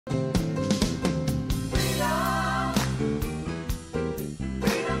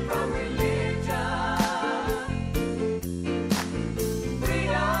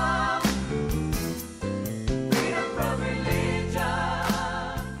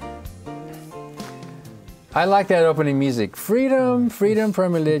I like that opening music. Freedom, freedom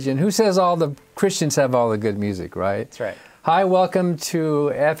from religion. Who says all the Christians have all the good music, right? That's right. Hi, welcome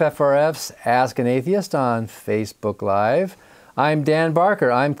to FFRF's Ask an Atheist on Facebook Live. I'm Dan Barker.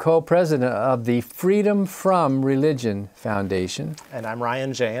 I'm co-president of the Freedom from Religion Foundation. And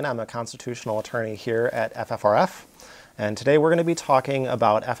I'm Jayne. I'm a constitutional attorney here at FFRF. And today we're going to be talking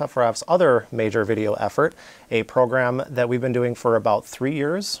about FFRF's other major video effort, a program that we've been doing for about 3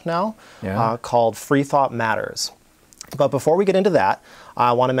 years now, called Freethought Matters. But before we get into that,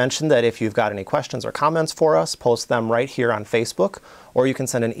 I want to mention that if you've got any questions or comments for us, post them right here on Facebook, or you can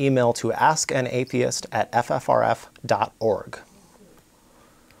send an email to askanatheist@ffrf.org.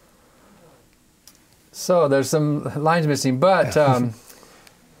 So there's some lines missing, but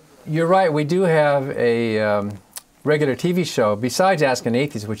you're right, we do have a regular TV show. Besides Ask an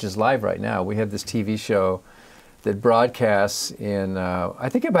Atheist, which is live right now, we have this TV show that broadcasts in, I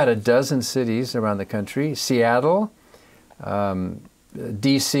think, about a dozen cities around the country. Seattle,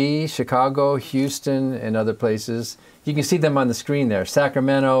 DC, Chicago, Houston, and other places. You can see them on the screen there.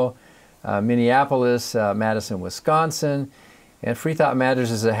 Sacramento, Minneapolis, Madison, Wisconsin. And Freethought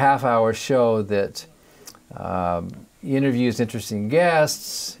Matters is a half-hour show that interviews interesting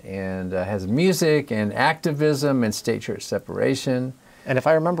guests and has music and activism and state-church separation. And if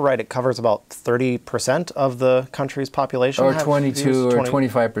I remember right, it covers about 30% of the country's population. Or 22 or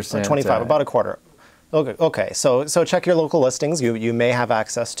 25%. 25, about a quarter. Okay. So check your local listings. You may have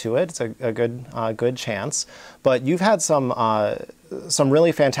access to it. It's a good chance. But you've had some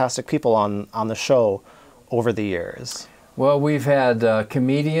really fantastic people on the show over the years. Well, we've had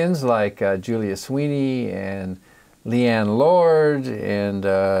comedians like Julia Sweeney and Leanne Lord and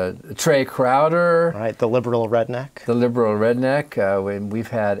Trey Crowder. Right, the liberal redneck. The liberal redneck. We've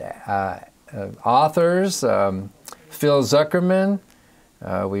had authors, Phil Zuckerman.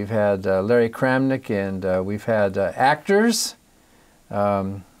 We've had Larry Kramnick, and we've had actors.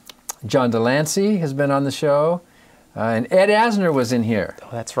 John Delancey has been on the show. And Ed Asner was in here. Oh,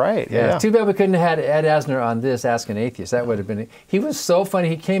 that's right. Yeah. Too bad we couldn't have had Ed Asner on this Ask an Atheist. That would have been... He was so funny.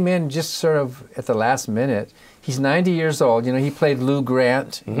 He came in just sort of at the last minute. He's 90 years old. You know, he played Lou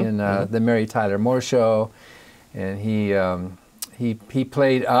Grant in the Mary Tyler Moore Show, and he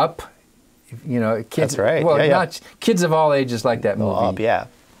played Up. You know, kids. That's right. Well, not kids of all ages like that movie. Up, yeah.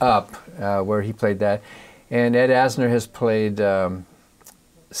 Up, where he played that, and Ed Asner has played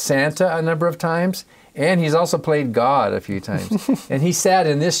Santa a number of times. And he's also played God a few times. And he sat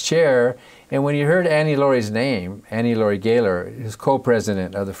in this chair, and when he heard Annie Laurie's name, Annie Laurie Gaylor, who's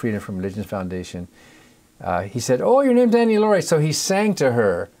co-president of the Freedom from Religion Foundation, he said, "Oh, your name's Annie Laurie." So he sang to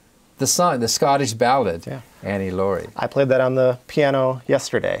her the song, the Scottish ballad, Annie Laurie. I played that on the piano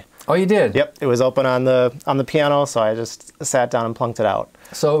yesterday. Oh, you did? Yep, it was open on the piano, so I just sat down and plunked it out.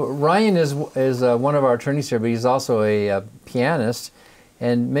 So Ryan is one of our attorneys here, but he's also a pianist.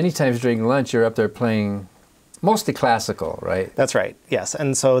 And many times during lunch, you're up there playing mostly classical, right? That's right. Yes.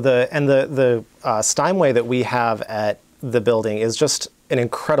 And so the Steinway that we have at the building is just an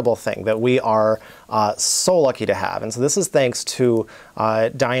incredible thing that we are so lucky to have. And so this is thanks to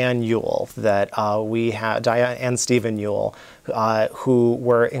Diane Ewell, that we have, Diane and Stephen Ewell, who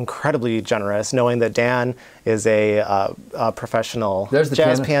were incredibly generous, knowing that Dan is a professional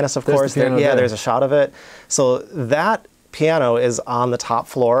jazz pianist, of course. There's a shot of it. So that piano is on the top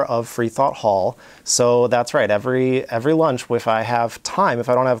floor of Freethought Hall. So that's right, every lunch, if I have time, if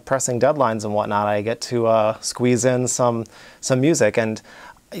I don't have pressing deadlines and whatnot, I get to squeeze in some music. And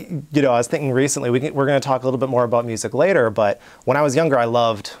you know, I was thinking recently, we're going to talk a little bit more about music later, but when I was younger, I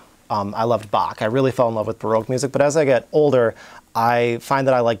loved Bach. I really fell in love with Baroque music, but as I get older, I find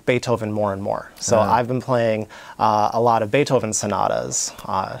that I like Beethoven more and more. So I've been playing a lot of Beethoven sonatas,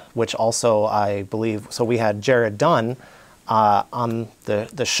 which also I believe, so we had Jared Dunn on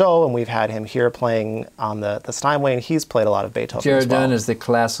the show, and we've had him here playing on the Steinway, and he's played a lot of Beethoven Jared as well. Dunn is the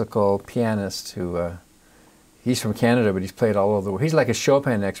classical pianist who, he's from Canada, but he's played all over the world. He's like a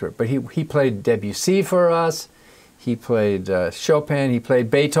Chopin expert, but he played Debussy for us, he played Chopin, he played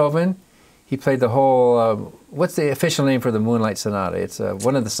Beethoven, he played the whole, what's the official name for the Moonlight Sonata? It's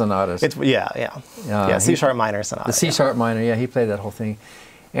one of the sonatas. C-sharp minor sonata. The C-sharp minor, he played that whole thing.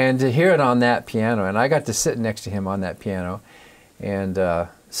 And to hear it on that piano, and I got to sit next to him on that piano, and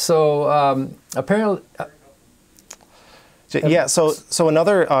apparently... So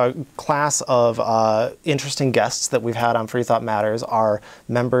another class of interesting guests that we've had on Freethought Matters are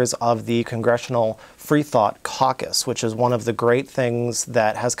members of the Congressional Freethought Caucus, which is one of the great things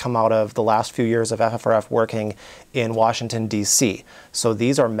that has come out of the last few years of FFRF working in Washington, D.C. So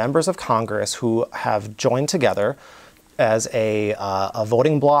these are members of Congress who have joined together as a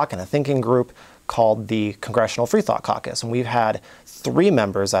voting bloc and a thinking group called the Congressional Freethought Caucus. And we've had 3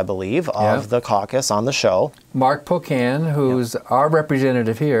 members, I believe, of the caucus on the show. Mark Pocan, who's our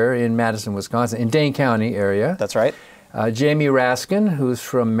representative here in Madison, Wisconsin, in Dane County area. That's right. Jamie Raskin, who's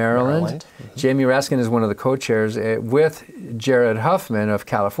from Maryland. Jamie Raskin is one of the co-chairs with Jared Huffman of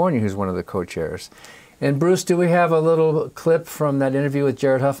California, who's one of the co-chairs. And Bruce, do we have a little clip from that interview with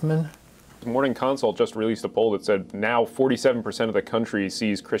Jared Huffman? The Morning Consult just released a poll that said now 47% of the country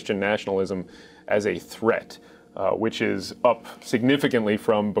sees Christian nationalism as a threat, which is up significantly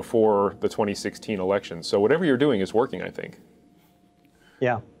from before the 2016 election. So whatever you're doing is working, I think.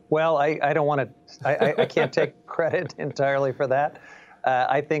 Yeah. Well, I don't want to, I can't take credit entirely for that.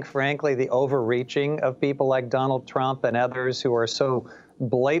 I think, frankly, the overreaching of people like Donald Trump and others who are so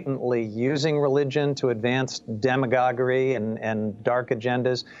blatantly using religion to advance demagoguery and dark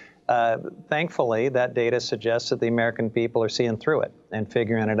agendas, thankfully, that data suggests that the American people are seeing through it and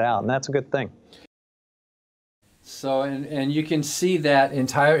figuring it out, and that's a good thing. So, and you can see that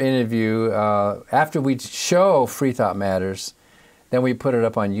entire interview after we show Freethought Matters. Then we put it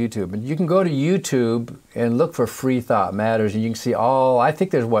up on YouTube. And you can go to YouTube and look for Freethought Matters, and you can see all, I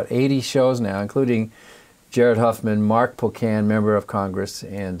think there's, what, 80 shows now, including Jared Huffman, Mark Pocan, member of Congress,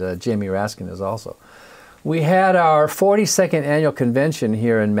 and Jamie Raskin is also. We had our 42nd annual convention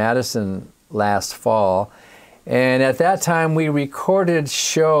here in Madison last fall, and at that time we recorded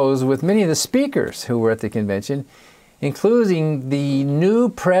shows with many of the speakers who were at the convention, including the new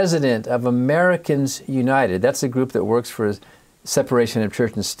president of Americans United. That's a group that works for separation of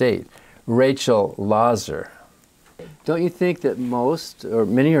church and state, Rachel Lauser. Don't you think that most, or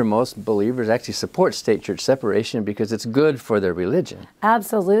many or most believers actually support state-church separation because it's good for their religion?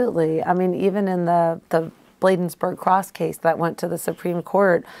 Absolutely. I mean, even in the Bladensburg Cross case that went to the Supreme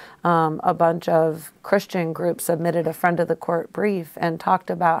Court, a bunch of Christian groups submitted a friend of the court brief and talked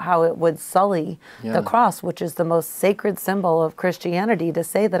about how it would sully the cross, which is the most sacred symbol of Christianity, to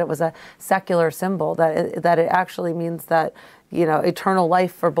say that it was a secular symbol, that it actually means that, you know, eternal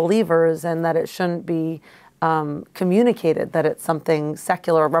life for believers, and that it shouldn't be communicated that it's something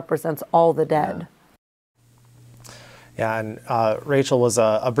secular, represents all the dead. Yeah, and Rachel was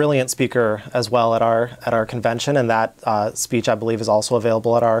a brilliant speaker as well at our convention, and that speech, I believe, is also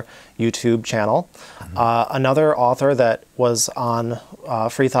available at our YouTube channel. Another author that was on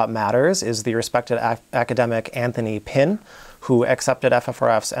Freethought Matters is the respected academic Anthony Pinn, who accepted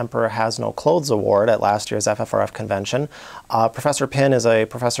FFRF's Emperor Has No Clothes Award at last year's FFRF convention. Professor Pinn is a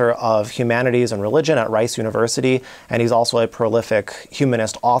professor of humanities and religion at Rice University, and he's also a prolific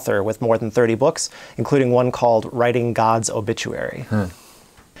humanist author with more than 30 books, including one called Writing God's Obituary.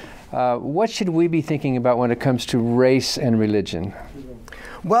 What should we be thinking about when it comes to race and religion?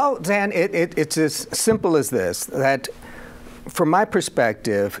 Well, Dan, it's as simple as this, that from my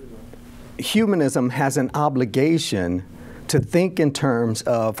perspective, humanism has an obligation to think in terms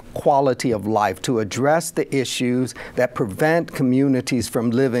of quality of life, to address the issues that prevent communities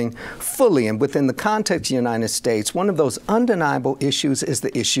from living fully. And within the context of the United States, one of those undeniable issues is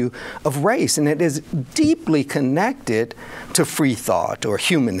the issue of race, and it is deeply connected to free thought or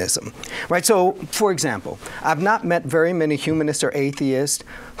humanism, right? So, for example, I've not met very many humanists or atheists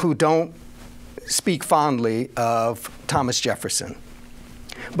who don't speak fondly of Thomas Jefferson.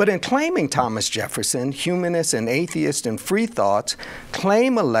 But in claiming Thomas Jefferson, humanists and atheists and free thoughts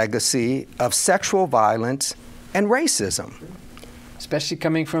claim a legacy of sexual violence and racism. Especially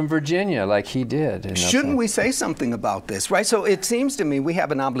coming from Virginia, like he did. Shouldn't we say something about this, right? So it seems to me we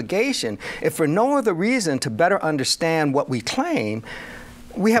have an obligation, if for no other reason to better understand what we claim,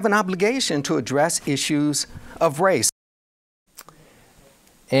 we have an obligation to address issues of race.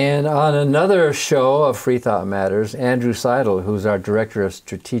 And on another show of Freethought Matters, Andrew Seidel, who's our Director of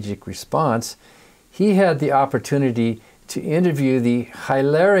Strategic Response, he had the opportunity to interview the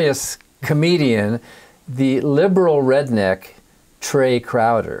hilarious comedian, the liberal redneck, Trey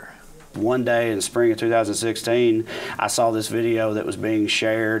Crowder. One day in spring of 2016, I saw this video that was being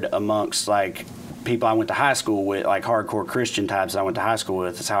shared amongst like people I went to high school with, like hardcore Christian types I went to high school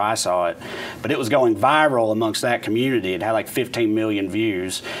with. That's how I saw it. But it was going viral amongst that community. It had like 15 million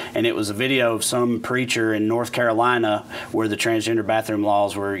views. And it was a video of some preacher in North Carolina where the transgender bathroom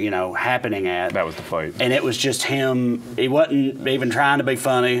laws were, you know, happening at. That was the fight. And it was just him. He wasn't even trying to be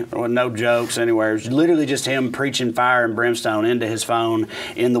funny. There were no jokes anywhere. It was literally just him preaching fire and brimstone into his phone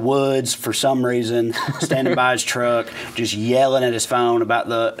in the woods for some reason, standing by his truck, just yelling at his phone about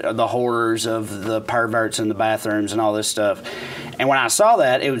the horrors of the perverts in the bathrooms and all this stuff. And when I saw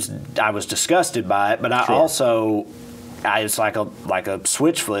that, I was disgusted by it, but I also it's like a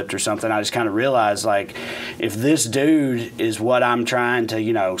switch flipped or something. I just kind of realized, like, if this dude is what I'm trying to,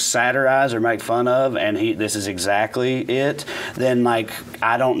 you know, satirize or make fun of, and this is exactly it, then, like,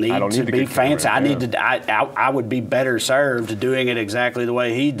 I don't need to be fancy. I would be better served doing it exactly the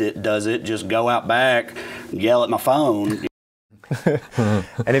way he does it. Just go out back, yell at my phone.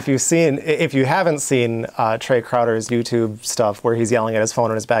 And if you haven't seen Trey Crowder's YouTube stuff where he's yelling at his phone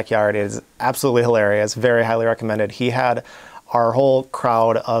in his backyard, it is absolutely hilarious. Very highly recommended. He had our whole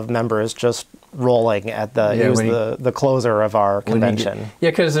crowd of members just rolling at he was the closer of our convention.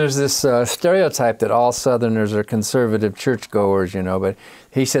 Yeah, because there's this stereotype that all Southerners are conservative churchgoers, you know, but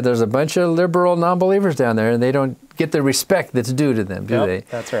he said there's a bunch of liberal non-believers down there and they don't get the respect that's due to them, do they?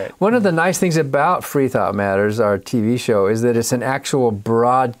 That's right. One of the nice things about Freethought Matters, our TV show, is that it's an actual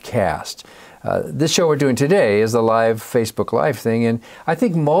broadcast. This show we're doing today is the live Facebook Live thing, and I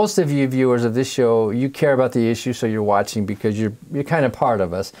think most of you viewers of this show, you care about the issue, so you're watching because you're kind of part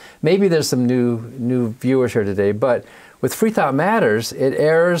of us. Maybe there's some new viewers here today, but with Freethought Matters, it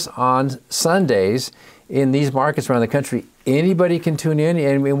airs on Sundays in these markets around the country. Anybody can tune in,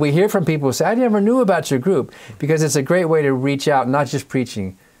 and we hear from people who say, I never knew about your group, because it's a great way to reach out, not just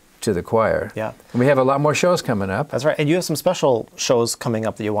preaching to the choir. Yeah. And we have a lot more shows coming up. That's right. And you have some special shows coming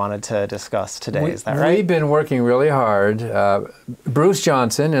up that you wanted to discuss today, is that right? We've been working really hard. Bruce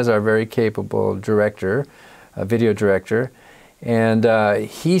Johnson is our very capable director, video director, and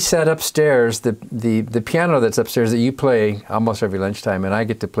he set upstairs the piano that's upstairs that you play almost every lunchtime, and I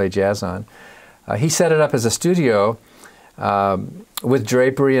get to play jazz on. He set it up as a studio with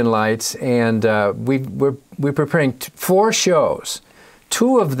drapery and lights, and we're preparing 4 shows.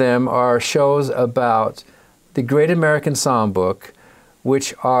 2 of them are shows about the Great American Songbook,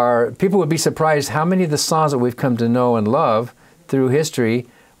 which are, people would be surprised how many of the songs that we've come to know and love through history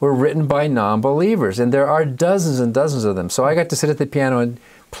were written by non-believers, and there are dozens and dozens of them. So I got to sit at the piano and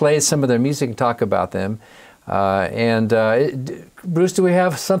play some of their music and talk about them. Bruce, do we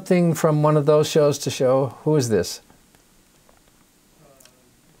have something from one of those shows to show? Who is this?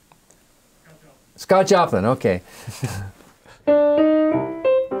 Scott Joplin, okay.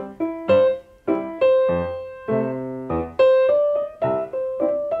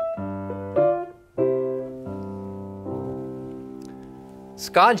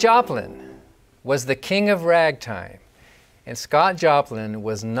 Scott Joplin was the king of ragtime, and Scott Joplin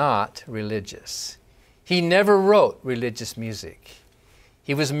was not religious. He never wrote religious music.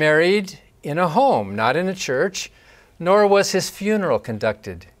 He was married in a home, not in a church, nor was his funeral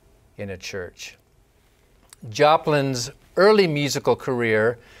conducted in a church. Joplin's early musical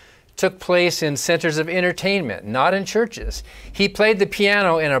career took place in centers of entertainment, not in churches. He played the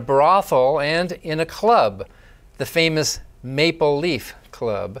piano in a brothel and in a club, the famous Maple Leaf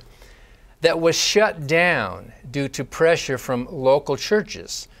Club, that was shut down due to pressure from local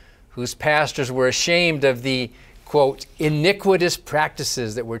churches, whose pastors were ashamed of the, quote, iniquitous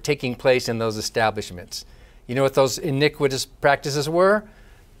practices that were taking place in those establishments. You know what those iniquitous practices were?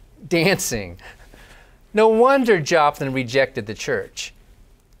 Dancing. No wonder Joplin rejected the church,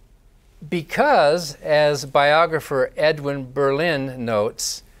 because, as biographer Edwin Berlin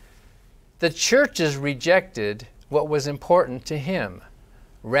notes, the churches rejected what was important to him: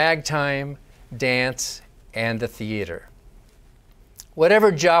 ragtime, dance, and the theater. Whatever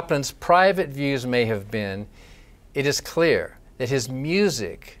Joplin's private views may have been, it is clear that his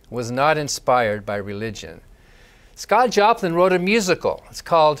music was not inspired by religion. Scott Joplin wrote a musical. It's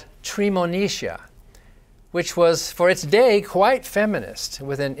called Tremonisha, which was, for its day, quite feminist,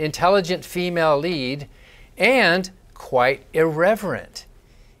 with an intelligent female lead, and quite irreverent,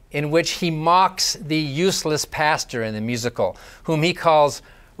 in which he mocks the useless pastor in the musical, whom he calls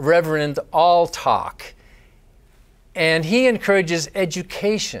Reverend All-Talk. And he encourages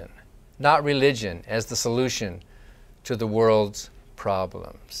education, not religion, as the solution to the world's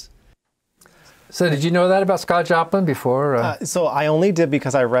problems. So did you know that about Scott Joplin before? So I only did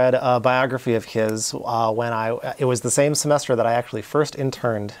because I read a biography of his when it was the same semester that I actually first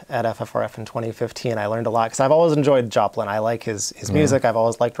interned at FFRF in 2015. I learned a lot because I've always enjoyed Joplin. I like his music. I've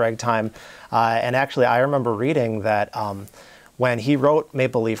always liked ragtime. And actually I remember reading that when he wrote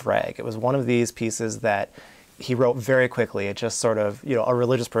Maple Leaf Rag, it was one of these pieces that he wrote very quickly. It just sort of, you know, a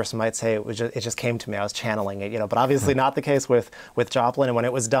religious person might say it just came to me. I was channeling it, you know, but obviously not the case with Joplin. And when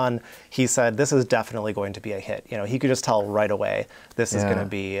it was done, he said, this is definitely going to be a hit. You know, he could just tell right away, this is going to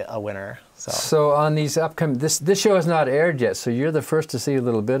be a winner. So on these upcoming, this show has not aired yet, so you're the first to see a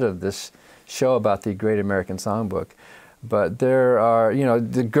little bit of this show about the Great American Songbook. But there are, you know,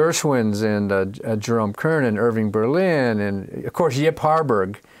 the Gershwins and Jerome Kern and Irving Berlin and, of course, Yip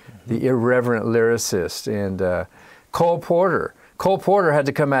Harburg, the irreverent lyricist, and Cole Porter. Cole Porter had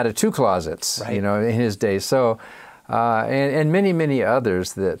to come out of 2 closets, Right. you know, in his day. So, and many, many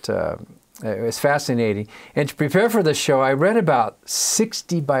others that it was fascinating. And to prepare for the show, I read about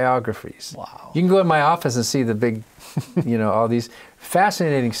 60 biographies. Wow. You can go in my office and see the big, you know, all these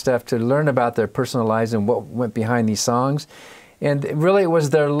fascinating stuff to learn about their personal lives and what went behind these songs. And really, it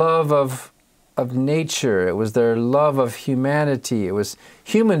was their love of nature. It was their love of humanity. It was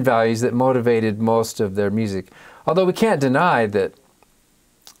human values that motivated most of their music. Although we can't deny that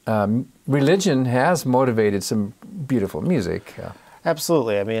religion has motivated some beautiful music.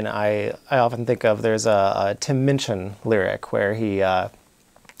 Absolutely. I mean, I often think of, there's a Tim Minchin lyric where he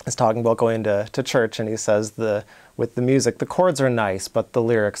is talking about going to church, and he says, with the music, the chords are nice, but the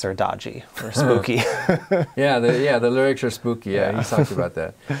lyrics are dodgy or spooky. Yeah, the lyrics are spooky. Yeah, he talked about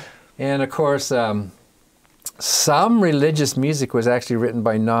that. And of course, some religious music was actually written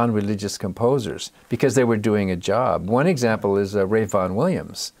by non-religious composers because they were doing a job. One example is Ray Vaughan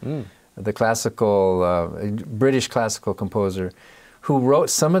Williams, the classical, British classical composer, who wrote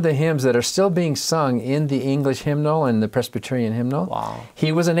some of the hymns that are still being sung in the English hymnal and the Presbyterian hymnal. Wow.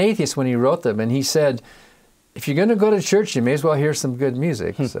 He was an atheist when he wrote them, and he said, if you're going to go to church, you may as well hear some good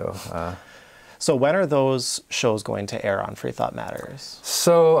music. So when are those shows going to air on Freethought Matters?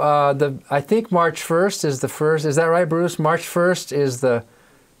 So I think March 1st is the first. Is that right, Bruce? March 1st is the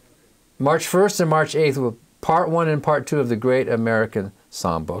March 1st and March 8th with part 1 and part 2 of the Great American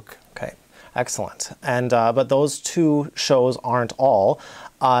Songbook. Okay, excellent. And but those 2 shows aren't all.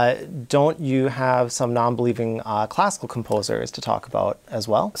 Don't you have some non-believing classical composers to talk about as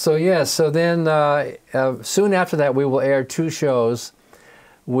well? So yes. So then soon after that, we will air 2 shows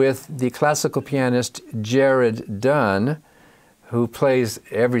with the classical pianist Jared Dunn, who plays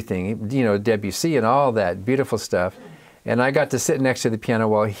everything, you know, Debussy and all that beautiful stuff. And I got to sit next to the piano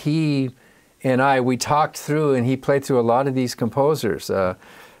while he and we talked through, and he played through a lot of these composers,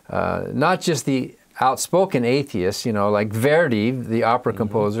 not just the outspoken atheists, you know, like Verdi, the opera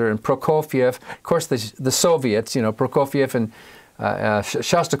composer, and Prokofiev, of course the Soviets, you know, Prokofiev and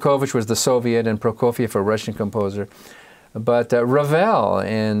Shostakovich was the Soviet, and Prokofiev a Russian composer. But Ravel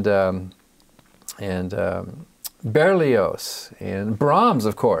and Berlioz and Brahms,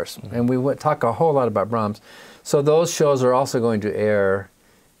 of course, and we would talk a whole lot about Brahms. So those shows are also going to air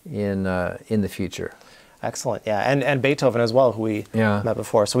in the future. Excellent, yeah, and Beethoven as well, who we met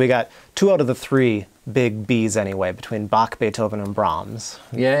before. So we got 2 out of the 3 big Bs anyway, between Bach, Beethoven, and Brahms.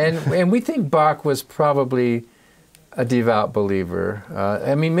 Yeah, and we think Bach was probably a devout believer.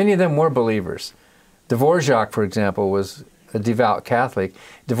 I mean, many of them were believers. Dvorak, for example, was a devout Catholic.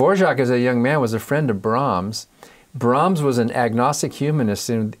 Dvorak, as a young man, was a friend of Brahms. Brahms was an agnostic humanist,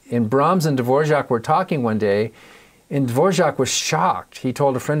 and Brahms and Dvorak were talking one day, and Dvorak was shocked. He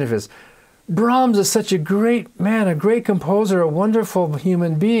told a friend of his, Brahms is such a great man, a great composer, a wonderful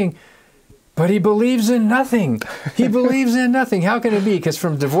human being, but he believes in nothing. He believes in nothing. How can it be? Because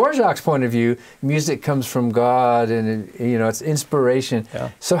from Dvorak's point of view, music comes from God, and you know, it's inspiration.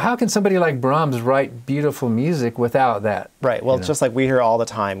 Yeah. So how can somebody like Brahms write beautiful music without that? Right. Well, you know? just like we hear all the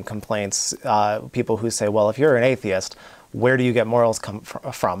time complaints, people who say, well, if you're an atheist, where do you get morals come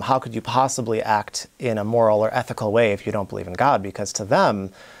from? How could you possibly act in a moral or ethical way if you don't believe in God? Because to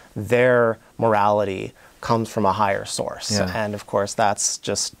them, their morality comes from a higher source. Yeah. And of course, that's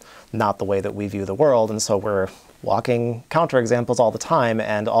just not the way that we view the world. And so we're walking counterexamples all the time,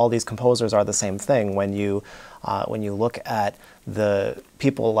 and all these composers are the same thing. When you look at the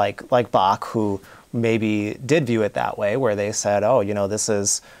people like Bach, who maybe did view it that way, where they said, oh, you know, this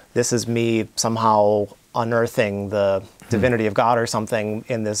is me somehow unearthing the divinity of God or something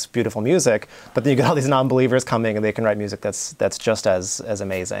in this beautiful music, but then you get all these non-believers coming and they can write music that's just as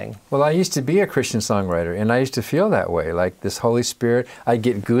amazing. Well, I used to be a Christian songwriter, and I used to feel that way, like this Holy Spirit. I'd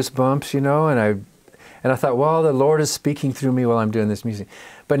get goosebumps, you know, and I thought, well, the Lord is speaking through me while I'm doing this music.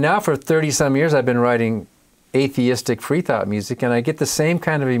 But now for 30-some years, I've been writing atheistic freethought music, and I get the same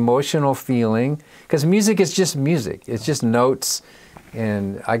kind of emotional feeling, because music is just music. It's just notes,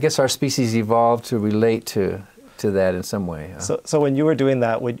 and I guess our species evolved to relate to that in some way. So when you were doing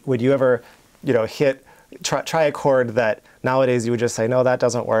that, would you ever, you know, try a chord that nowadays you would just say, no, that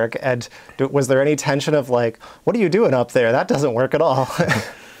doesn't work? And was there any tension of like, what are you doing up there? That doesn't work at all.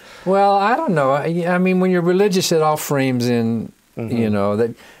 Well, I don't know. I mean, when you're religious, it all frames in, you know,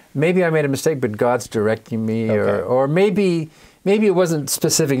 that maybe I made a mistake, but God's directing me, Okay. or maybe it wasn't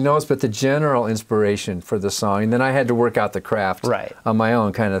specific notes, but the general inspiration for the song. And then I had to work out the craft on my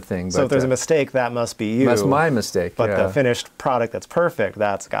own kind of thing. So if there's a mistake, that must be you. That's my mistake, But the finished product that's perfect,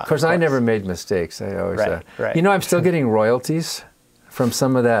 that's God. Of course, I never made mistakes. I always, right. You know, I'm still getting royalties from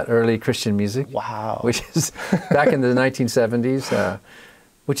some of that early Christian music. Wow. Which is back in the 1970s,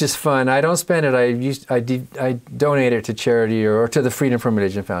 which is fun. I don't spend it. I donate it to charity or to the Freedom from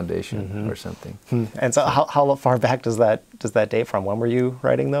Religion Foundation or something. And so how far back does that date from? When were you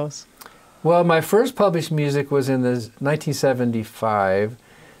writing those? Well, my first published music was in the 1975,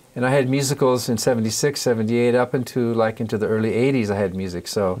 and I had musicals in 76, 78, up into the early 80s I had music.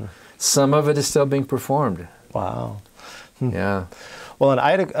 So some of it is still being performed. Wow. Yeah. Well, and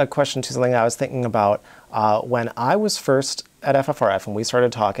I had a question to something I was thinking about when I was first at FFRF and we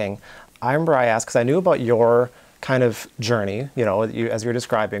started talking. I remember I asked, because I knew about your kind of journey, you know, as you're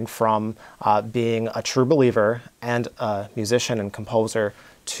describing, from being a true believer and a musician and composer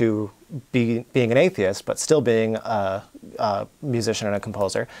to being an atheist, but still being a musician and a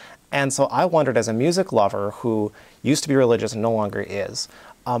composer. And so I wondered, as a music lover who used to be religious and no longer is,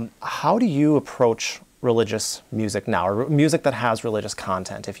 how do you approach religious music now, or music that has religious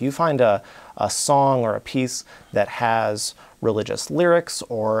content? If you find a song or a piece that has religious lyrics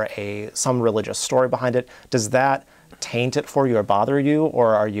or some religious story behind it, does that taint it for you or bother you,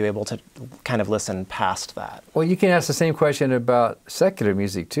 or are you able to kind of listen past that? Well, you can ask the same question about secular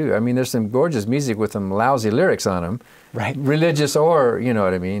music too. I mean, there's some gorgeous music with some lousy lyrics on them, right? Religious, or you know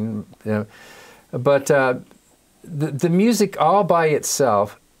what I mean. But the music all by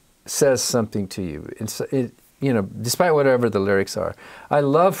itself says something to you. You know, despite whatever the lyrics are. I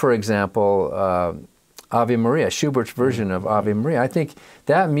love, for example, Ave Maria, Schubert's version of Ave Maria. I think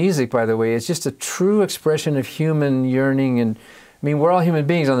that music, by the way, is just a true expression of human yearning. And I mean, we're all human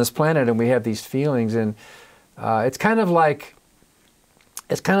beings on this planet, and we have these feelings. And it's kind of like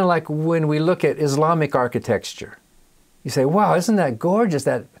when we look at Islamic architecture. You say, "Wow, isn't that gorgeous?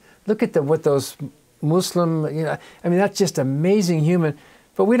 Look at what those Muslim, you know, I mean, that's just amazing human."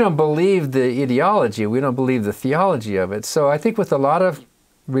 But we don't believe the ideology. We don't believe the theology of it. So I think with a lot of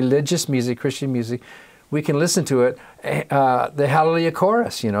religious music, Christian music, we can listen to it. The Hallelujah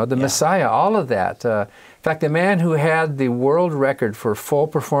Chorus, you know, the Messiah, all of that. In fact, the man who had the world record for full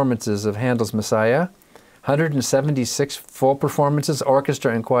performances of Handel's Messiah, 176 full performances,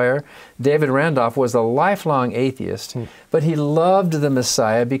 orchestra and choir, David Randolph, was a lifelong atheist, but he loved the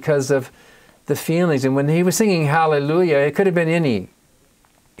Messiah because of the feelings. And when he was singing Hallelujah, it could have been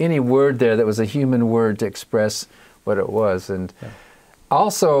any word there that was a human word to express what it was. And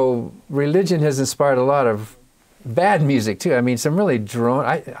also, religion has inspired a lot of bad music too. I mean, some really drone.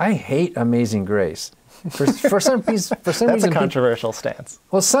 I hate Amazing Grace. For some reason, that's a controversial stance.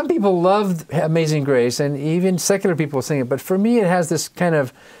 Well, some people love Amazing Grace, and even secular people sing it. But for me, it has this kind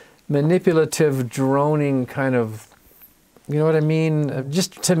of manipulative, droning kind of, you know what I mean?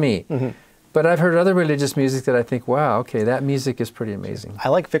 Just to me. But I've heard other religious music that I think, wow, okay, that music is pretty amazing. I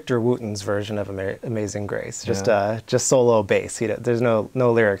like Victor Wooten's version of Amazing Grace, just solo bass. There's no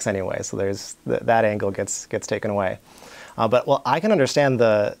lyrics anyway, so there's that angle gets taken away. But well, I can understand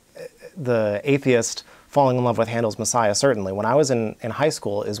the atheist falling in love with Handel's Messiah, certainly. When I was in high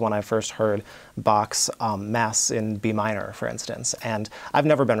school is when I first heard Bach's Mass in B minor, for instance. And I've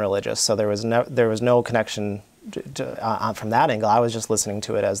never been religious, so there was no connection from that angle. I was just listening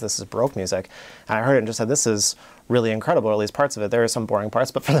to it as this is Baroque music, and I heard it and just said, this is really incredible, or at least parts of it. There are some boring parts,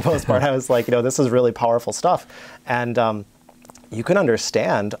 but for the most part I was like, you know, this is really powerful stuff. And you can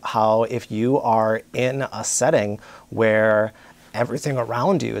understand how, if you are in a setting where everything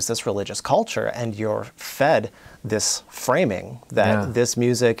around you is this religious culture and you're fed this framing that this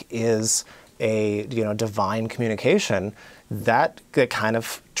music is a, you know, divine communication, that kind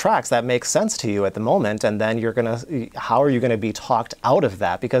of tracks, that makes sense to you at the moment, and then how are you gonna be talked out of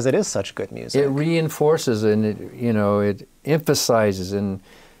that, because it is such good music? It reinforces and it emphasizes and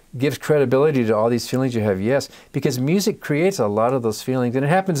gives credibility to all these feelings you have, yes, because music creates a lot of those feelings, and it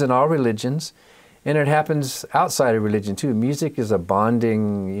happens in all religions, and it happens outside of religion too. Music is a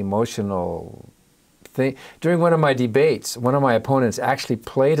bonding, emotional thing. During one of my debates, one of my opponents actually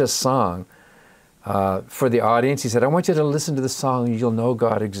played a song for the audience. He said, "I want you to listen to the song, you'll know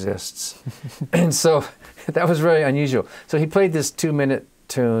God exists." And so that was very unusual. So he played this 2-minute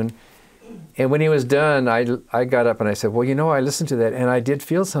tune, and when he was done, I got up and I said, "Well, you know, I listened to that and I did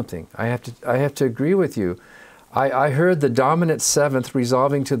feel something. I have to agree with you. I heard the dominant seventh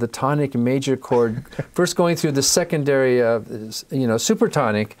resolving to the tonic major chord, first going through the secondary,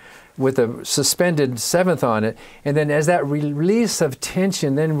 supertonic, with a suspended seventh on it, and then as that release of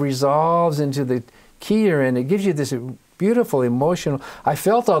tension then resolves into the keyer, and it gives you this beautiful emotional." I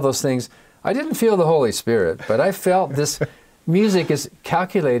felt all those things. I didn't feel the Holy Spirit, but I felt this music is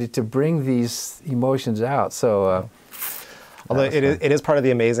calculated to bring these emotions out. So Although it is part of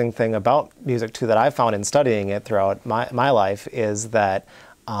the amazing thing about music too that I've found in studying it throughout my life is that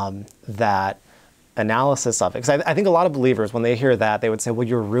that analysis of it. Because I think a lot of believers, when they hear that, they would say, well,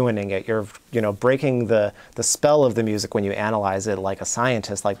 you're ruining it. You're breaking the spell of the music when you analyze it like a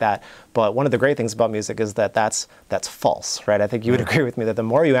scientist like that. But one of the great things about music is that that's false, right? I think you would agree with me that the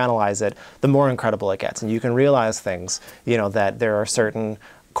more you analyze it, the more incredible it gets. And you can realize things, that there are certain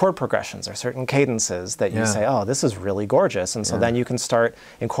chord progressions or certain cadences that you say, oh, this is really gorgeous. And so then you can start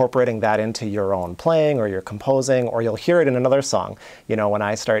incorporating that into your own playing or your composing, or you'll hear it in another song. When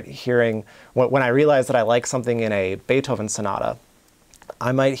I start hearing, when I realize that I like something in a Beethoven sonata,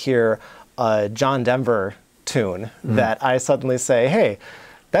 I might hear a John Denver tune that I suddenly say, hey,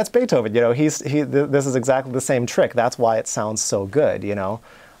 that's Beethoven. This is exactly the same trick. That's why it sounds so good,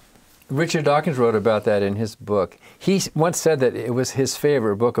 Richard Dawkins wrote about that in his book. He once said that it was his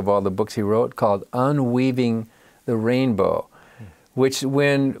favorite book of all the books he wrote, called Unweaving the Rainbow, which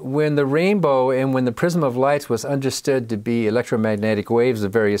when the rainbow and when the prism of lights was understood to be electromagnetic waves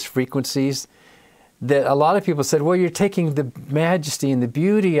of various frequencies, that a lot of people said, well, you're taking the majesty and the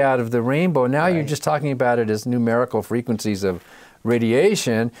beauty out of the rainbow. Now you're just talking about it as numerical frequencies of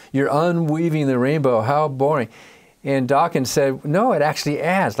radiation. You're unweaving the rainbow. How boring. And Dawkins said, no, it actually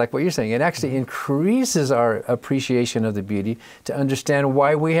adds, like what you're saying, it actually increases our appreciation of the beauty to understand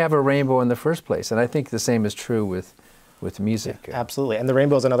why we have a rainbow in the first place. And I think the same is true with music. Yeah, absolutely. And the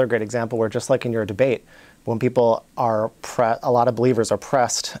rainbow is another great example where, just like in your debate, when people are, a lot of believers are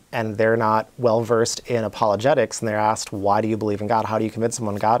pressed and they're not well-versed in apologetics and they're asked, why do you believe in God? How do you convince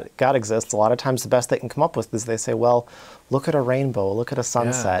someone God exists? A lot of times the best they can come up with is they say, well, look at a rainbow, look at a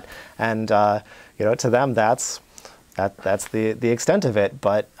sunset. And, to them, that's the extent of it.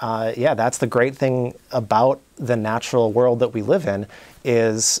 But that's the great thing about the natural world that we live in,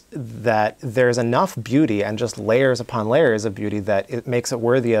 is that there's enough beauty and just layers upon layers of beauty that it makes it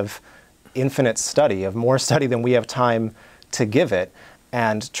worthy of infinite study, of more study than we have time to give it.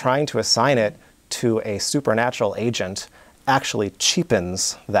 And trying to assign it to a supernatural agent actually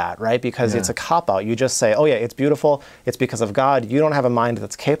cheapens that, right? Because it's a cop-out. You just say, oh yeah, it's beautiful, it's because of God. You don't have a mind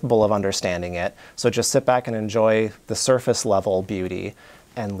that's capable of understanding it, so just sit back and enjoy the surface level beauty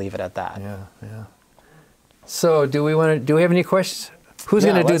and leave it at that. Yeah. So do we have any questions? Who's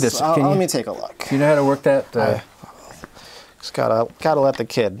going to do this? Let me take a look. Do you know how to work that? Just gotta let the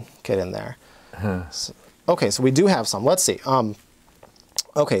kid in there. So, okay, so we do have some. Let's see.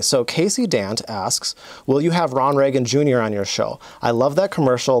 Okay, so Casey Dant asks, will you have Ron Reagan Jr. on your show? I love that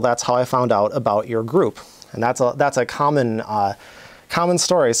commercial. That's how I found out about your group. And that's a common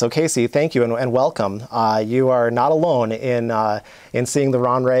story. So Casey, thank you and welcome. You are not alone in seeing the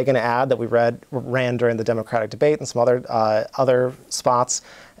Ron Reagan ad that we ran during the Democratic debate and some other spots,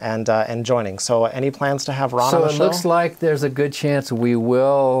 and joining. So any plans to have Ron on the show? So it looks like there's a good chance we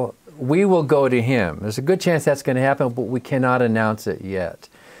will go to him. There's a good chance that's going to happen, but we cannot announce it yet.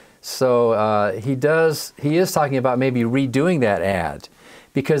 So he is talking about maybe redoing that ad,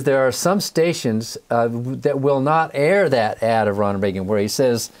 because there are some stations that will not air that ad of Ronald Reagan where he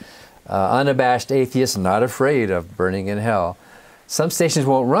says, unabashed atheist, not afraid of burning in hell. Some stations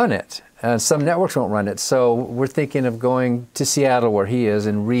won't run it, and some networks won't run it. So we're thinking of going to Seattle where he is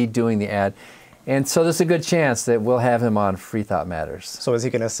and redoing the ad. And so there's a good chance that we'll have him on Freethought Matters. So is he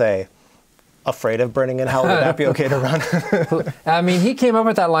going to say, afraid of burning in hell? Would that be okay to run? I mean, he came up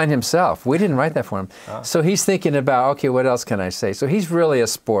with that line himself. We didn't write that for him. So he's thinking about, okay, what else can I say? So he's really a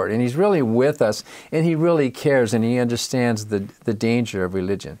sport, and he's really with us, and he really cares, and he understands the danger of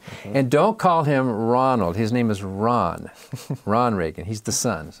religion. And don't call him Ronald. His name is Ron. Ron Reagan. He's the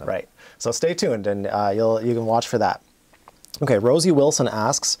son. So. Right. So stay tuned, and you can watch for that. Okay, Rosie Wilson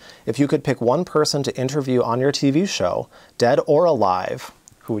asks, if you could pick one person to interview on your TV show, dead or alive,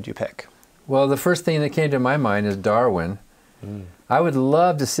 who would you pick? Well, the first thing that came to my mind is Darwin. I would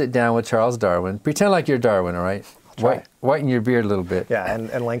love to sit down with Charles Darwin. Pretend like you're Darwin, all right? Whiten your beard a little bit. Yeah,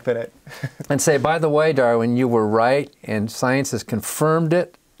 and lengthen it. And say, by the way, Darwin, you were right, and science has confirmed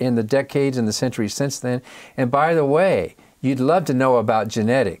it in the decades and the centuries since then. And by the way, you'd love to know about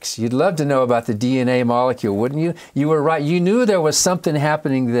genetics. You'd love to know about the DNA molecule, wouldn't you? You were right. You knew there was something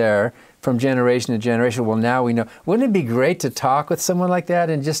happening there from generation to generation. Well, now we know. Wouldn't it be great to talk with someone like that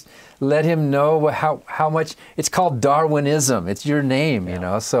and just let him know how much? It's called Darwinism. It's your name, you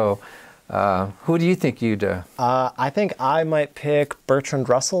know. So who do you think you'd... I think I might pick Bertrand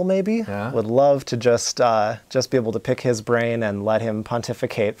Russell, maybe. Yeah. Would love to just be able to pick his brain and let him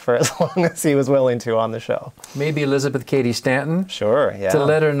pontificate for as long as he was willing to on the show. Maybe Elizabeth Cady Stanton. Sure, yeah. To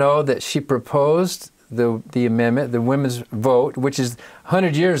let her know that she proposed the amendment, the women's vote, which is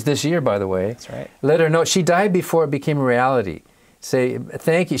 100 years this year, by the way. That's right. Let her know. She died before it became a reality. Say,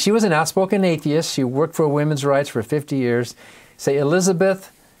 thank you. She was an outspoken atheist. She worked for women's rights for 50 years. Say,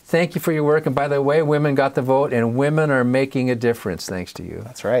 Elizabeth, thank you for your work. And by the way, women got the vote, and women are making a difference thanks to you.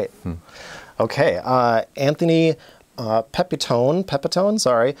 That's right. Okay. Anthony Pepitone,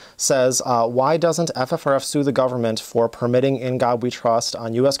 says, why doesn't FFRF sue the government for permitting In God We Trust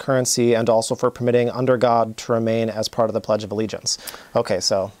on U.S. currency and also for permitting Under God to remain as part of the Pledge of Allegiance? Okay,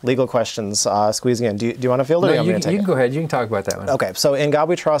 so legal questions squeezing in. Do you want to field it? No, you can go ahead. You can talk about that one. Okay, so In God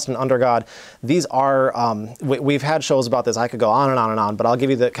We Trust and Under God, these are, we've had shows about this. I could go on and on and on, but I'll give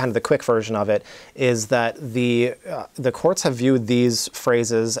you the kind of the quick version of it, is that the courts have viewed these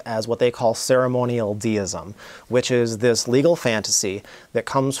phrases as what they call ceremonial deism, which is this legal fantasy that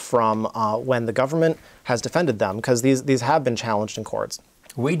comes from when the government has defended them, because these have been challenged in courts.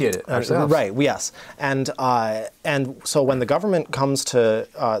 We did it ourselves. Right, yes. And so when the government comes to,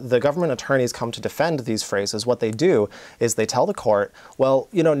 the government attorneys come to defend these phrases, what they do is they tell the court, well,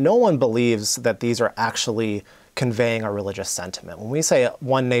 you know, no one believes that these are actually conveying a religious sentiment. When we say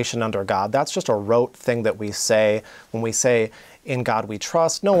one nation under God, that's just a rote thing that we say. When we say In God We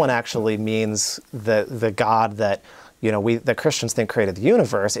Trust, no one actually means the God that, you know, the Christians think created the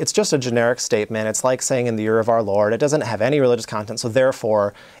universe. It's just a generic statement. It's like saying in the year of our Lord. It doesn't have any religious content, so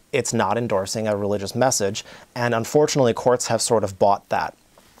therefore it's not endorsing a religious message. And unfortunately, courts have sort of bought that.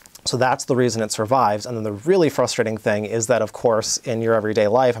 So that's the reason it survives. And then the really frustrating thing is that, of course, in your everyday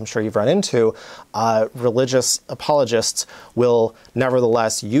life, I'm sure you've run into, religious apologists will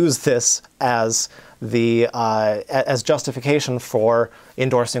nevertheless use this as as justification for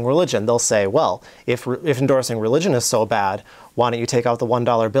endorsing religion. They'll say, well, if endorsing religion is so bad, why don't you take out the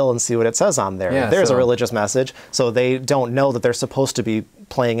 $1 bill and see what it says on there? Yeah, There's a religious message. So they don't know that they're supposed to be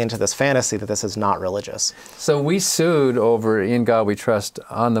playing into this fantasy that this is not religious. So we sued over In God We Trust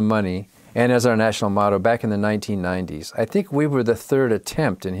on the money and as our national motto back in the 1990s. I think we were the third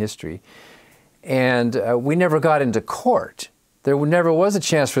attempt in history. And we never got into court. There never was a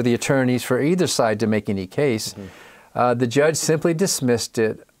chance for the attorneys for either side to make any case. The judge simply dismissed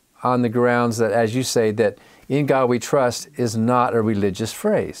it on the grounds that, as you say, that In God We Trust is not a religious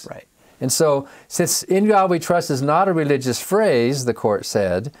phrase. Right. And so, since In God We Trust is not a religious phrase, the court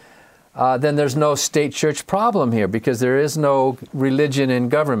said, then there's no state-church problem here because there is no religion in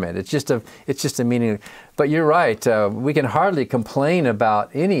government. It's just a meaning. But you're right. We can hardly complain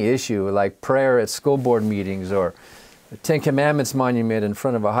about any issue like prayer at school board meetings or the Ten Commandments monument in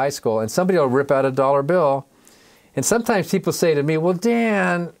front of a high school, and somebody will rip out a $1 bill. And sometimes people say to me, well,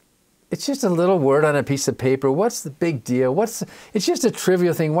 Dan, it's just a little word on a piece of paper. What's the big deal? It's just a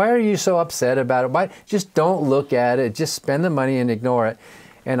trivial thing. Why are you so upset about it? Why just don't look at it. Just spend the money and ignore it.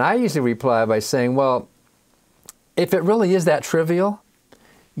 And I usually reply by saying, well, if it really is that trivial,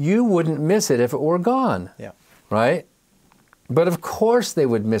 you wouldn't miss it if it were gone. Yeah. Right? But of course they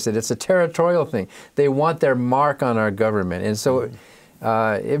would miss it. It's a territorial thing. They want their mark on our government. And so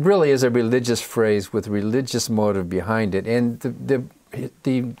it really is a religious phrase with religious motive behind it. And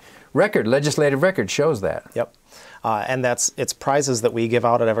the record, legislative record, shows that. Yep. And it's prizes that we give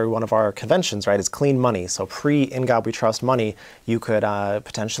out at every one of our conventions, right? It's clean money. So In God We Trust money, you could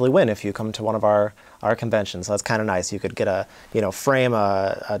potentially win if you come to one of our conventions. So that's kind of nice. You could get frame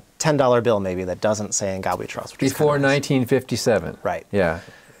a $10 bill maybe that doesn't say In God We Trust. Which Before is nice. 1957. Right. Yeah.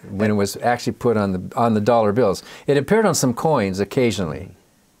 When it was actually put on the dollar bills. It appeared on some coins occasionally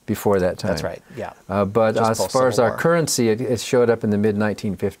before that time. That's right, yeah. But Just as far as our War. currency, it showed up in the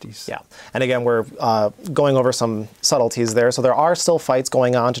mid-1950s. Yeah, and again, we're going over some subtleties there. So there are still fights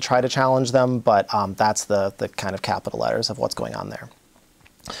going on to try to challenge them, but that's the kind of capital letters of what's going on there.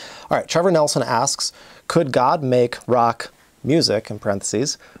 All right, Trevor Nelson asks, could God make rock music, in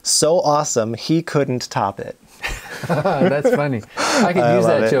parentheses, so awesome he couldn't top it? That's funny. I could use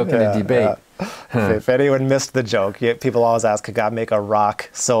that joke in a debate. Yeah. If anyone missed the joke, people always ask, could God make a rock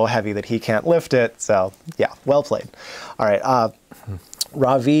so heavy that he can't lift it? So, yeah, well played. All right.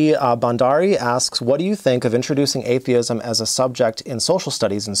 Ravi Bandari asks, what do you think of introducing atheism as a subject in social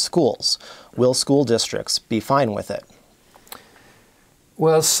studies in schools? Will school districts be fine with it?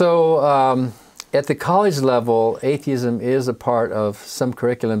 Well, so at the college level, atheism is a part of some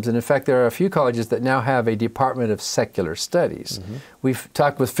curriculums. And in fact, there are a few colleges that now have a Department of Secular Studies. We've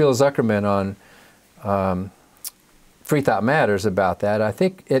talked with Phil Zuckerman on Freethought Matters about that. I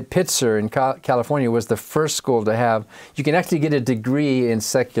think at Pitzer in California was the first school to have, you can actually get a degree in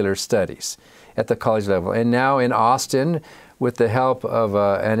secular studies at the college level. And now in Austin, with the help of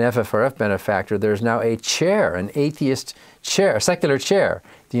an FFRF benefactor, there's now a chair, an atheist chair, a secular chair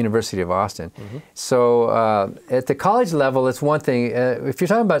at the University of Austin. So at the college level, it's one thing. If you're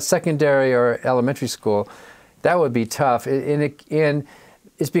talking about secondary or elementary school, that would be tough. And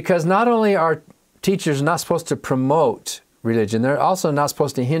it's because not only are teachers not supposed to promote religion, they're also not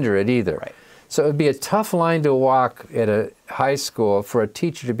supposed to hinder it either. Right. So it would be a tough line to walk at a high school for a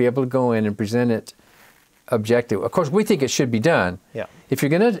teacher to be able to go in and present it objective. Of course, we think it should be done. Yeah. If you're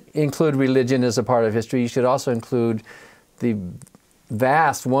going to include religion as a part of history, you should also include the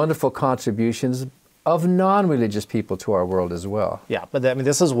vast, wonderful contributions of non-religious people to our world as well. Yeah, but I mean,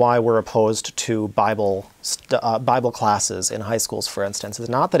 this is why we're opposed to Bible classes in high schools, for instance. It's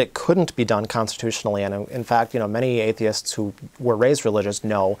not that it couldn't be done constitutionally, and in fact, many atheists who were raised religious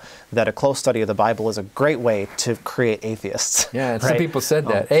know that a close study of the Bible is a great way to create atheists. Yeah, and right? some people said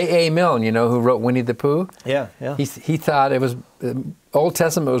that. A.A. Milne, who wrote Winnie the Pooh? Yeah, yeah. He thought it was, Old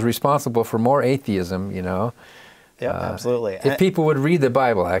Testament was responsible for more atheism, Yeah, absolutely. If people would read the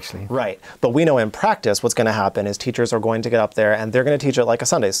Bible, actually. Right. But we know in practice what's going to happen is teachers are going to get up there and they're going to teach it like a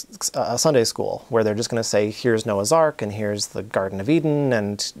Sunday school, where they're just going to say, here's Noah's Ark and here's the Garden of Eden,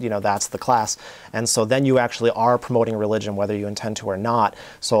 and that's the class. And so then you actually are promoting religion whether you intend to or not.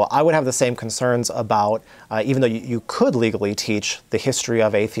 So I would have the same concerns about, even though you could legally teach the history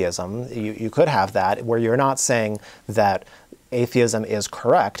of atheism, you could have that, where you're not saying that atheism is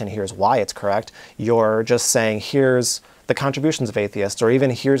correct and here's why it's correct. You're just saying here's the contributions of atheists, or even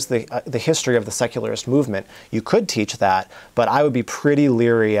here's the history of the secularist movement. You could teach that, but I would be pretty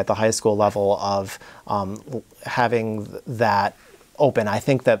leery at the high school level of having that open. I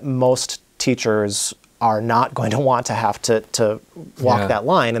think that most teachers are not going to want to have to walk that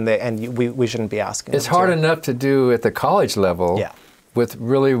line, and we shouldn't be asking. It's hard enough to do at the college level. Yeah. With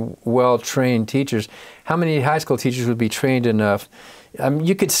really well-trained teachers. How many high school teachers would be trained enough?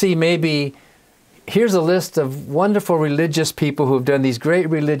 You could see maybe, here's a list of wonderful religious people who have done these great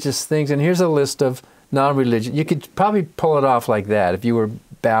religious things, and here's a list of non-religious. You could probably pull it off like that if you were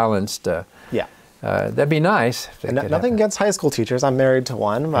balanced. Yeah. That'd be nice. Nothing against high school teachers. I'm married to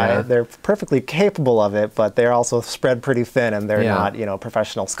one. They're perfectly capable of it, but they're also spread pretty thin, and they're not,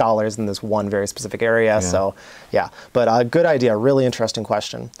 professional scholars in this one very specific area. Yeah. So, yeah. But good idea. Really interesting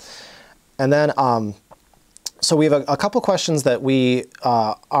question. And then, so we have a couple questions that we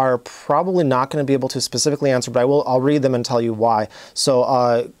are probably not going to be able to specifically answer, but I'll read them and tell you why.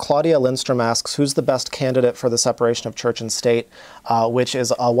 So Claudia Lindstrom asks, who's the best candidate for the separation of church and state? Which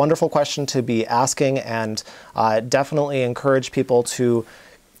is a wonderful question to be asking, and definitely encourage people to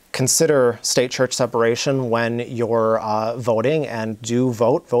consider state-church separation when you're voting, and do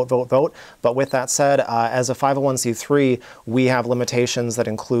vote. But with that said, as a 501c3, we have limitations that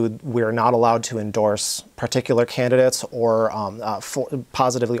include we're not allowed to endorse particular candidates or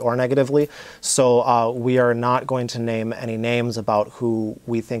positively or negatively. So we are not going to name any names about who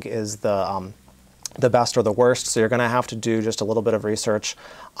we think is the best or the worst. So you're going to have to do just a little bit of research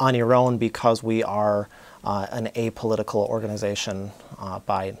on your own, because we are an apolitical organization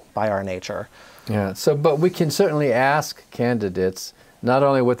by our nature. Yeah. So, but we can certainly ask candidates not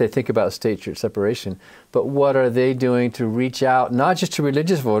only what they think about state-church separation, but what are they doing to reach out, not just to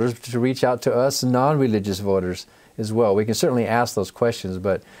religious voters, but to reach out to us non-religious voters as well. We can certainly ask those questions,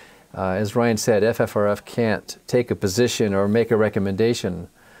 but as Ryan said, FFRF can't take a position or make a recommendation.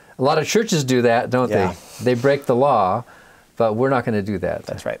 A lot of churches do that, don't they? They break the law, but we're not going to do that.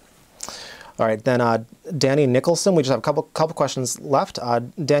 That's right. All right, then Danny Nicholson, we just have a couple questions left.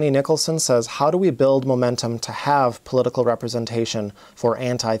 Danny Nicholson says, how do we build momentum to have political representation for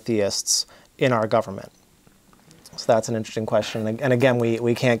anti-theists in our government? So that's an interesting question. And again,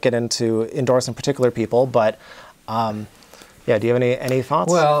 we can't get into endorsing particular people, but yeah, do you have any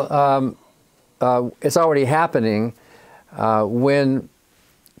thoughts? Well, it's already happening when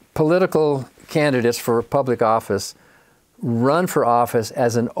political candidates for public office run for office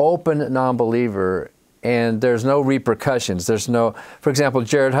as an open non-believer, and there's no repercussions. There's no, for example,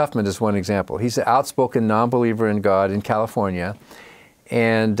 Jared Huffman is one example. He's an outspoken non-believer in God in California,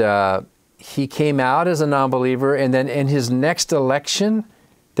 and he came out as a non-believer, and then in his next election,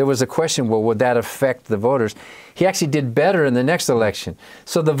 there was a question, well, would that affect the voters? He actually did better in the next election.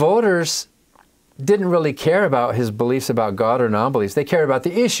 So the voters didn't really care about his beliefs about God or non-beliefs. They cared about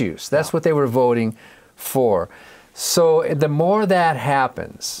the issues. That's what they were voting for. So the more that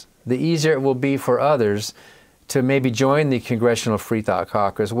happens, the easier it will be for others to maybe join the Congressional Freethought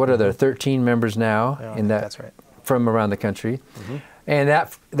Caucus. What are there, 13 members now in that, that's right, from around the country? And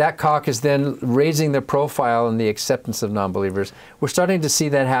that caucus then raising the profile and the acceptance of non-believers. We're starting to see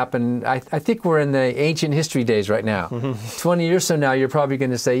that happen. I think we're in the ancient history days right now. 20 years from now, you're probably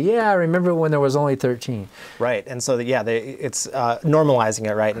going to say, yeah, I remember when there was only 13. Right, and so it's normalizing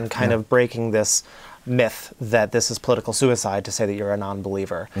it, right, and kind of breaking this myth that this is political suicide to say that you're a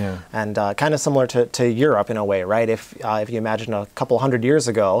non-believer. Yeah. And kind of similar to Europe in a way, right? If you imagine a couple hundred years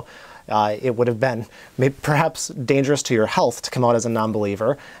ago, it would have been perhaps dangerous to your health to come out as a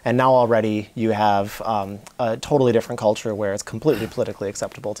non-believer, and now already you have a totally different culture where it's completely politically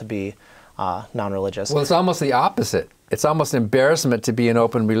acceptable to be non-religious. Well, it's almost the opposite. It's almost embarrassment to be an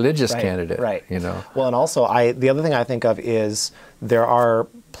open religious candidate. Right. You know. Well, and also the other thing I think of is there are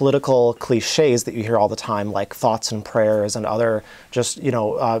political cliches that you hear all the time, like thoughts and prayers and other just,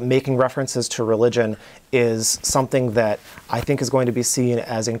 making references to religion is something that I think is going to be seen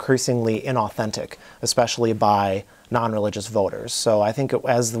as increasingly inauthentic, especially by non-religious voters. So I think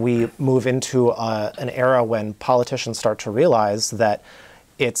as we move into an era when politicians start to realize that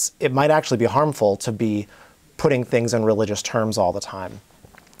it might actually be harmful to be putting things in religious terms all the time.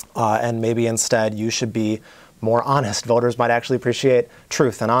 And maybe instead you should be more honest. Voters might actually appreciate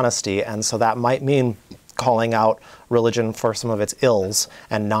truth and honesty, and so that might mean calling out religion for some of its ills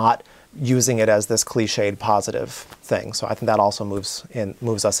and not using it as this cliched positive thing. So I think that also moves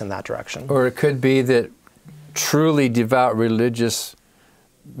us in that direction. Or it could be that truly devout religious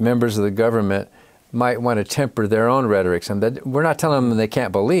members of the government might want to temper their own rhetoric. We're not telling them they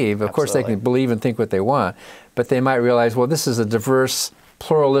can't believe. Of course they can believe and think what they want, but they might realize, well, this is a diverse,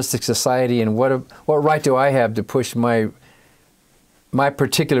 pluralistic society, and what right do I have to push my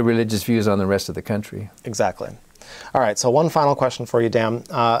particular religious views on the rest of the country? Exactly. All right, so one final question for you, Dan.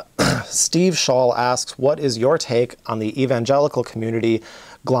 Steve Shaw asks, what is your take on the evangelical community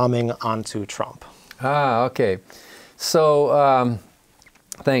glomming onto Trump? Okay. So,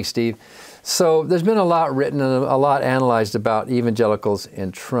 thanks, Steve. So there's been a lot written and a lot analyzed about evangelicals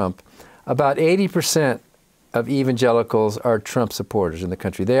and Trump. About 80% of evangelicals are Trump supporters in the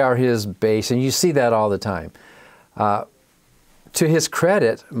country. They are his base, and you see that all the time. To his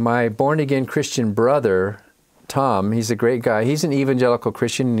credit, my born-again Christian brother, Tom, he's a great guy. He's an evangelical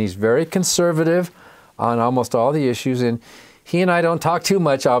Christian, and he's very conservative on almost all the issues. And he and I don't talk too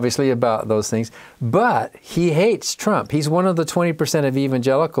much, obviously, about those things. But he hates Trump. He's one of the 20% of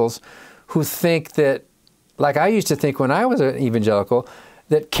evangelicals who think that, like I used to think when I was an evangelical,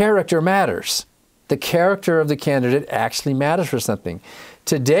 that character matters. The character of the candidate actually matters for something.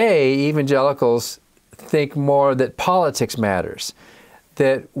 Today, evangelicals think more that politics matters.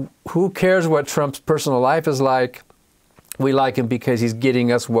 That who cares what Trump's personal life is like? We like him because he's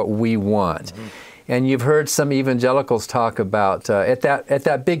getting us what we want. Mm-hmm. And you've heard some evangelicals talk about at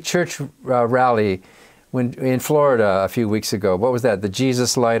that big church rally in Florida a few weeks ago. What was that? The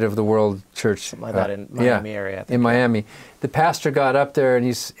Jesus Light of the World Church. Something like that in Miami area. I think. In Miami. The pastor got up there and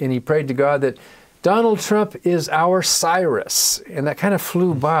he prayed to God that Donald Trump is our Cyrus. And that kind of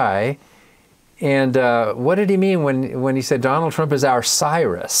flew by. And what did he mean when he said Donald Trump is our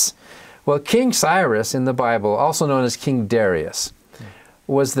Cyrus? Well, King Cyrus in the Bible, also known as King Darius,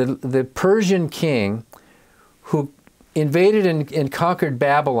 was the Persian king who invaded and conquered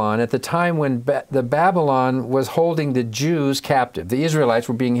Babylon at the time when the Babylon was holding the Jews captive. The Israelites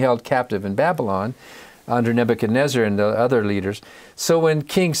were being held captive in Babylon under Nebuchadnezzar and the other leaders. So when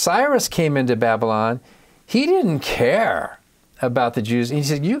King Cyrus came into Babylon, he didn't care about the Jews. He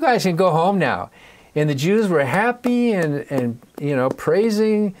said, you guys can go home now. And the Jews were happy and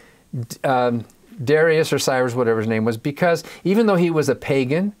praising Darius or Cyrus, whatever his name was, because even though he was a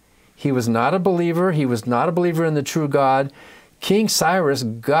pagan, he was not a believer, he was not a believer in the true God, King Cyrus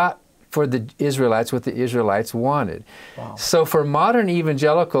got for the Israelites what the Israelites wanted. Wow. So for modern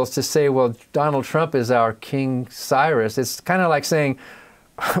evangelicals to say, well, Donald Trump is our King Cyrus, it's kind of like saying,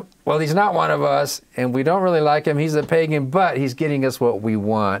 well, he's not one of us, and we don't really like him. He's a pagan, but he's getting us what we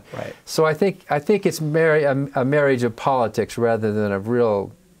want. Right. So I think it's a marriage of politics rather than a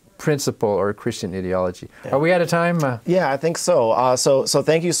real principle or Christian ideology. Yeah. Are we out of time? Yeah, I think so. So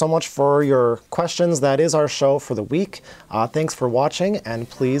thank you so much for your questions. That is our show for the week. Thanks for watching, and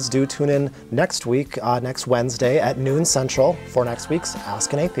please do tune in next week, next Wednesday at noon Central for next week's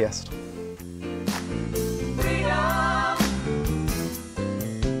Ask an Atheist.